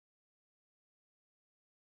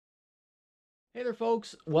Hey there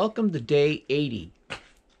folks, welcome to day 80.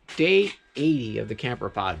 Day 80 of the camper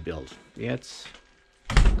pod build. Yeah, it's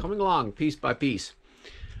coming along piece by piece.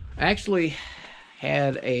 I actually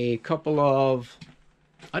had a couple of,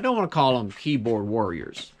 I don't want to call them keyboard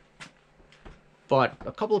warriors, but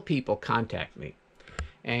a couple of people contact me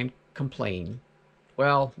and complain.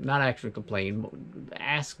 Well, not actually complain, but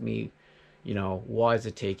ask me, why is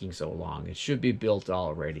it taking so long? It should be built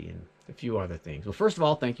already, and a few other things. Well, first of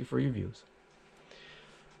all, thank you for your views.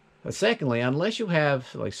 But secondly, unless you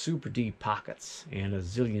have like super deep pockets and a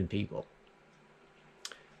zillion people,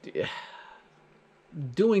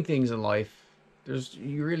 doing things in life,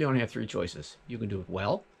 you really only have three choices. You can do it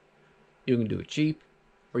well, you can do it cheap,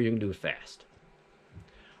 or you can do it fast.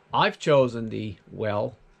 I've chosen the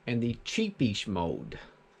well and the cheapish mode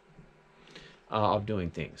of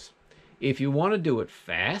doing things. If you want to do it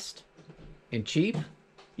fast and cheap,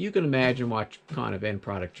 you can imagine what kind of end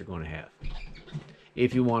product you're going to have.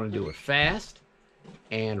 If you want to do it fast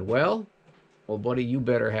and well, buddy, you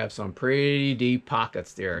better have some pretty deep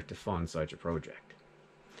pockets there to fund such a project.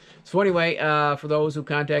 So anyway, for those who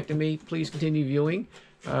contacted me, please continue viewing.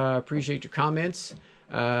 Appreciate your comments.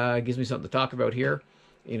 It gives me something to talk about here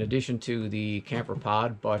in addition to the camper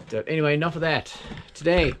pod. But anyway, enough of that.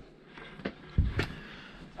 Today,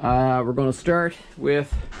 we're going to start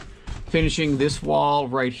with finishing this wall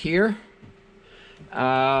right here.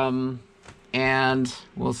 And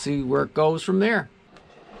we'll see where it goes from there.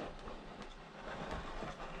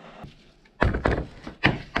 And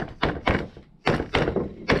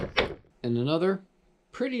another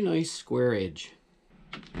pretty nice square edge.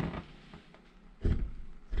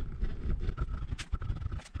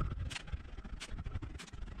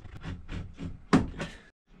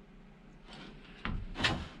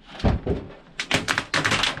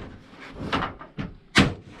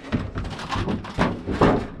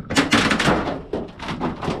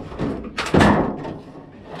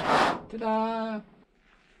 Ta-da!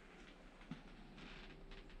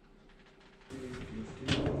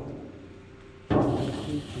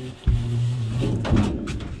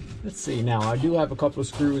 Let's see, now I do have a couple of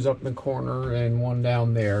screws up in the corner and one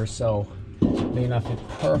down there, so it may not fit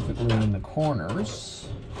perfectly in the corners.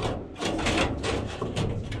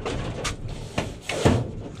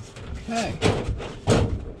 Okay. I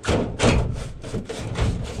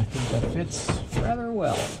think that fits rather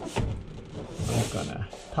well.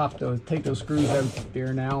 I'm gonna take those screws out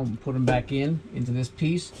there now and put them back into this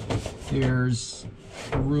piece. There's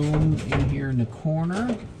room in here in the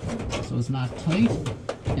corner, so it's not tight,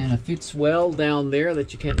 and it fits well down there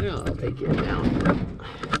that you can't. I'll take it down.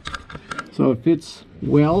 So it fits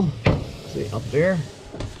well. See up there.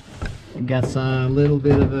 You got a little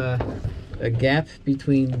bit of a gap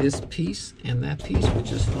between this piece and that piece,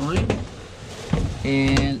 which is fine,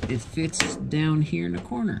 and it fits down here in the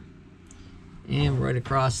corner. And right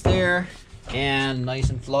across there, and nice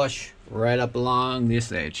and flush right up along this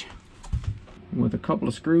edge. With a couple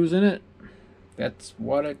of screws in it, that's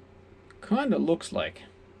what it kind of looks like.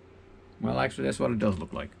 Well, actually, that's what it does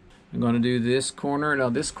look like. I'm going to do this corner. Now,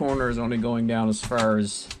 this corner is only going down as far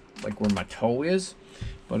as like where my toe is,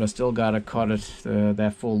 but I still got to cut it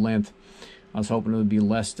that full length. I was hoping it would be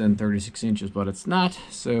less than 36 inches, but it's not.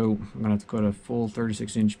 So I'm going to have to cut a full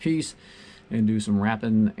 36-inch piece and do some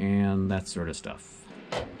wrapping and that sort of stuff.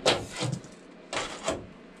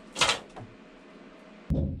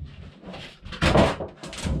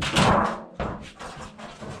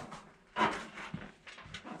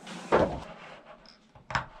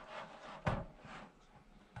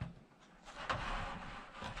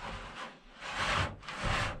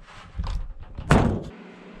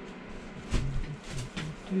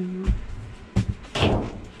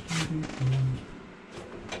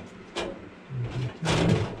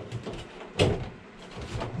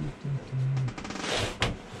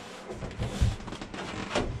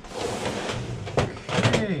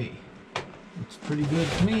 Okay, looks pretty good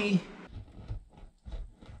to me.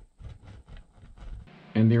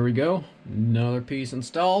 And there we go, another piece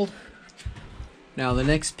installed. Now the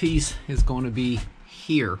next piece is going to be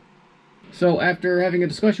here. So after having a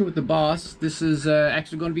discussion with the boss, this is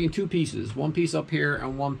actually going to be in two pieces. One piece up here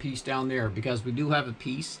and one piece down there, because we do have a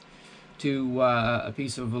piece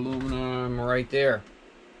of aluminum right there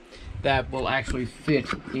that will actually fit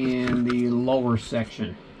in the lower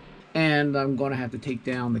section. And I'm going to have to take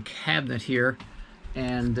down the cabinet here,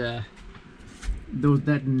 and that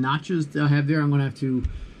notches that I have there, I'm going to have to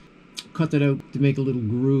cut that out to make a little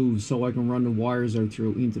groove so I can run the wires out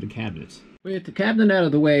through into the cabinet. With the cabinet out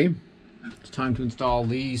of the way, it's time to install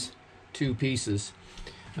these two pieces.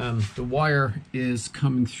 The wire is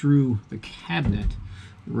coming through the cabinet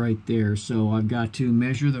right there. So I've got to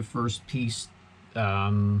measure the first piece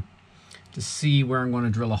to see where I'm going to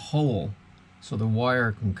drill a hole so the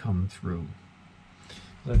wire can come through.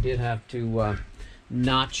 So I did have to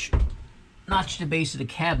notch the base of the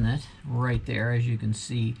cabinet right there, as you can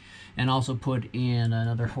see, and also put in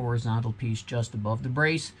another horizontal piece just above the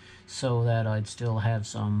brace so that I'd still have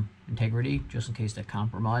some integrity just in case that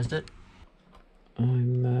compromised it.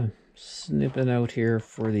 I'm snipping out here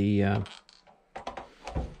for the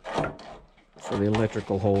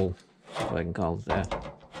electrical hole, if I can call it that.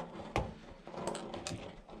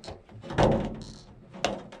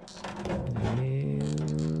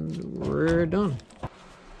 And we're done.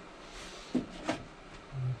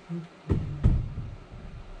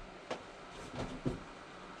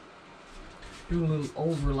 Do a little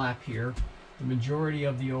overlap here. The majority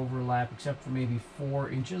of the overlap, except for maybe 4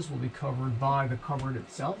 inches, will be covered by the cupboard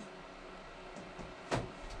itself.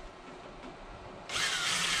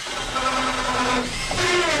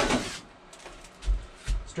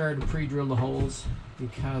 Started to pre-drill the holes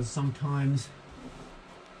because sometimes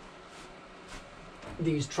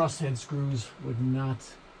these truss head screws would not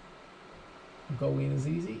go in as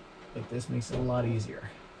easy, but this makes it a lot easier.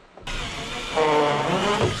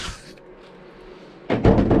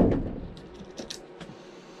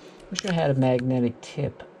 Wish I had a magnetic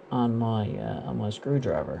tip on my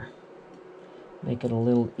screwdriver. Make it a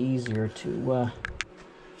little easier to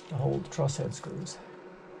hold the truss head screws.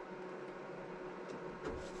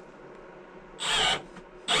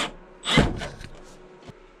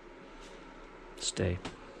 Stay.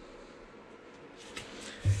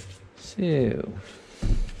 So.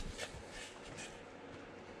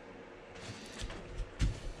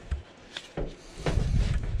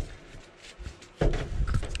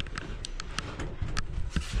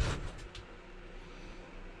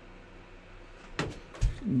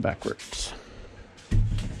 Backwards.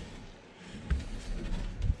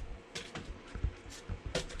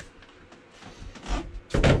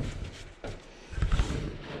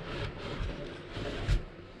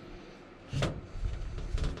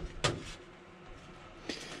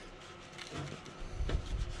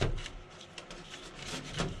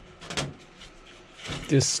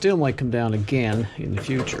 This still might come down again in the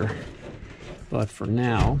future, but for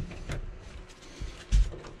now,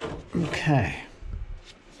 okay.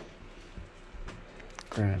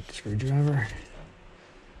 Grab the screwdriver.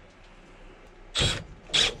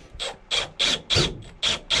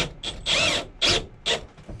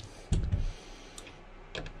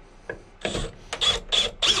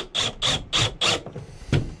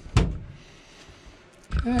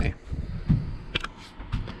 Okay.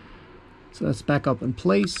 So that's back up in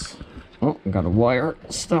place. Oh, I got a wire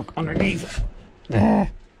stuck underneath. Ah.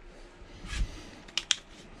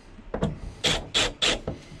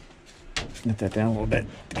 Get that down a little bit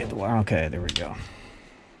to get the wire. Okay, there we go.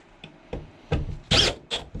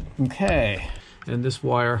 Okay, and this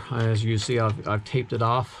wire, as you see, I've taped it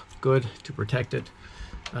off good to protect it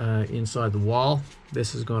inside the wall.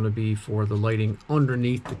 This is going to be for the lighting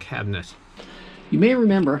underneath the cabinet. You may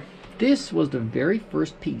remember this was the very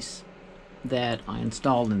first piece that I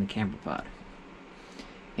installed in the camper pod,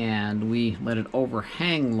 and we let it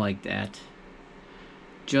overhang like that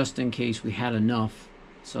just in case we had enough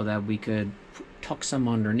so that we could tuck some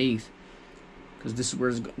underneath, because this is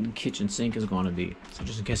where the kitchen sink is going to be. So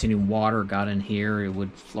just in case any water got in here, it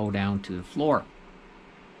would flow down to the floor.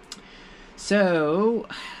 So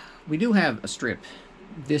we do have a strip.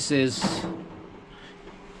 This is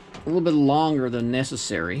a little bit longer than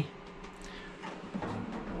necessary,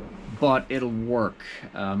 but it'll work.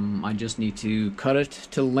 I just need to cut it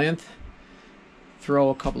to length, throw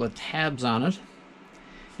a couple of tabs on it,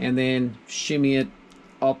 and then shimmy it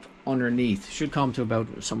up underneath. Should come to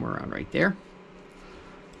about somewhere around right there.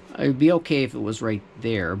 It'd be okay if it was right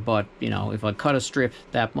there, but you know, if I cut a strip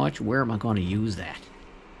that much, where am I going to use that?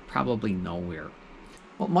 Probably nowhere.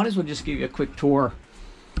 Well, might as well just give you a quick tour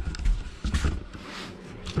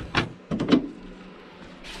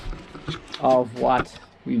of what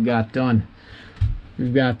we've got done.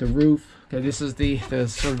 We've got the roof. Okay, this is the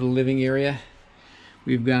sort of the living area.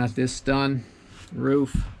 We've got this done.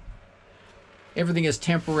 Roof. Everything is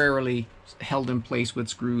temporarily held in place with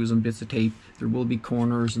screws and bits of tape. There will be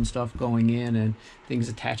corners and stuff going in and things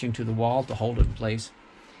attaching to the wall to hold it in place.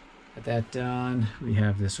 Got that done. We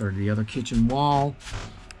have this sort of the other kitchen wall.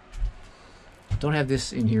 Don't have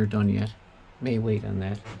this in here done yet. May wait on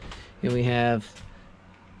that. Here we have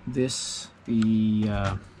this,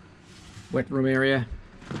 the wet room area.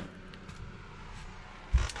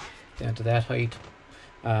 Down to that height.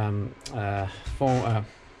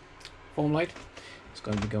 Foam light. It's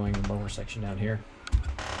going to be going in the lower section down here.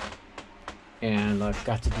 And I've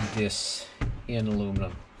got to do this in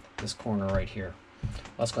aluminum, this corner right here.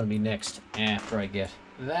 That's going to be next after I get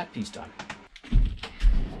that piece done.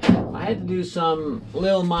 I had to do some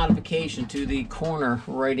little modification to the corner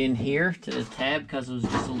right in here to the tab because it was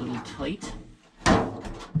just a little tight.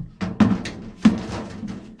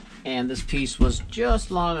 And this piece was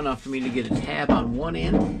just long enough for me to get a tab on one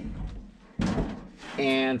end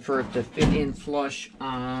and for it to fit in flush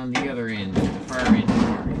on the other end, the far end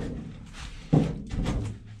here.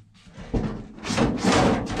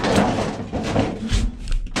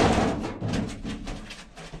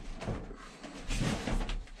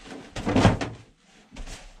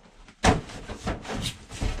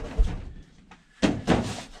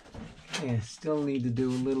 Yeah, still need to do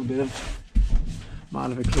a little bit of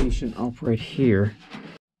modification up right here.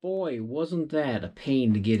 Boy, wasn't that a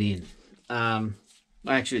pain to get in.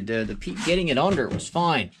 Actually, getting it under was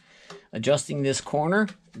fine. Adjusting this corner,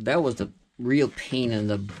 that was the real pain in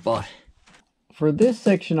the butt. For this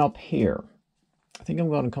section up here, I think I'm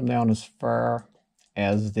going to come down as far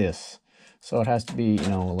as this. So it has to be, you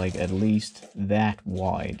know, like at least that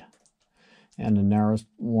wide. And the narrowest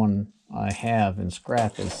one I have in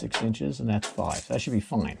scrap is 6 inches, and that's 5. So that should be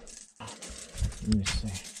fine. Let me see.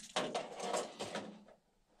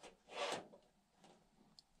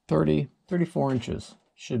 34 inches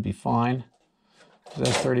should be fine.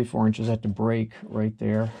 That's 34 inches at the break right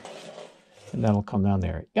there. And that'll come down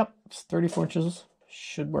there. Yep, 34 inches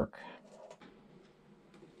should work.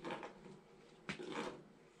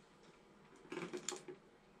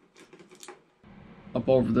 Up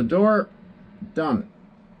over the door, done.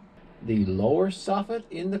 The lower soffit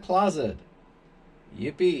in the closet.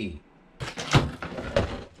 Yippee.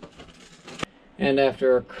 And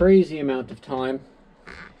after a crazy amount of time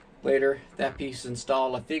later, that piece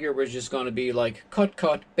installed. I figured it was just going to be like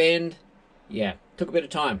cut, bend. Yeah, took a bit of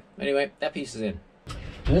time. Anyway, that piece is in.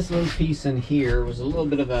 And this little piece in here was a little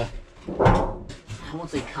bit of a, I won't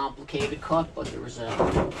say complicated cut, but there was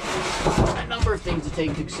a number of things to take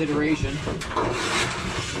into consideration,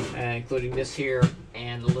 including this here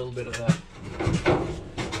and a little bit of a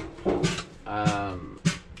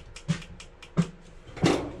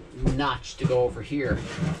notch to go over here.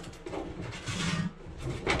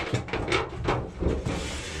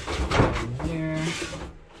 And there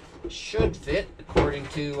should fit according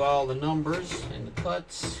to all the numbers and the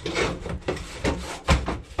cuts.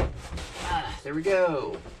 There we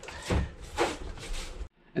go.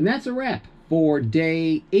 And that's a wrap for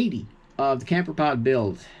day 80 of the camper pod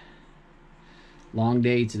build. Long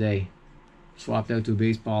day today. Swapped out to a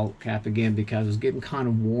baseball cap again because it was getting kind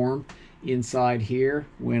of warm inside here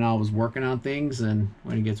when I was working on things, and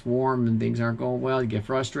when it gets warm and things aren't going well, you get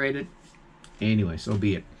frustrated. Anyway, so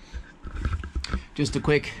be it. Just a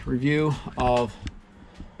quick review of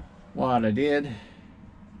what I did.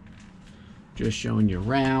 Just showing you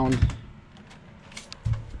around.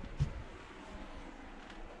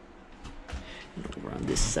 Over on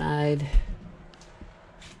this side.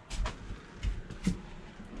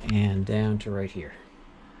 And down to right here.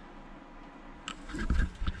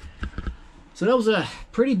 So that was a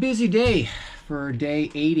pretty busy day for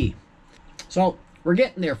day 80. So we're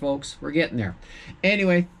getting there, folks. We're getting there.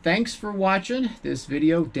 Anyway, thanks for watching this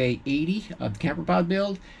video, day 80 of the camper pod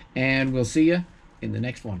build, and we'll see you in the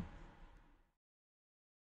next one.